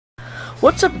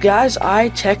What's up guys,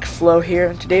 iTechFlow here,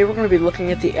 and today we're going to be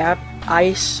looking at the app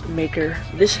Ice Maker.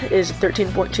 This is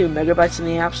 13.2 megabytes in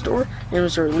the App Store and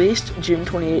was released June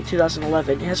 28,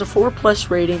 2011. It has a 4+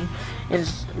 rating and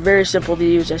is very simple to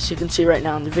use, as you can see right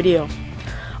now in the video.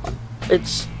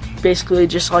 It's basically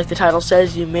just like the title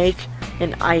says, you make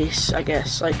an ice, I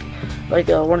guess, like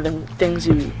one of them things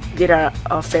you get at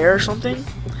a fair or something.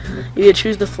 You can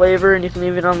choose the flavor, and you can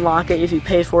even unlock it if you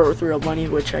pay for it with real money,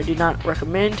 which I do not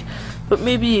recommend, but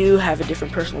maybe you have a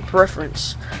different personal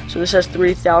preference. So this has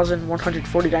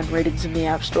 3,149 ratings in the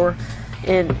App Store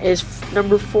and is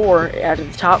number 4 out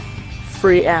of the top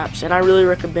free apps, and I really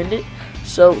recommend it.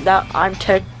 So I'm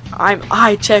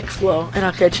iTechFlow, and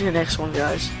I'll catch you in the next one,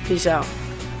 guys. Peace out.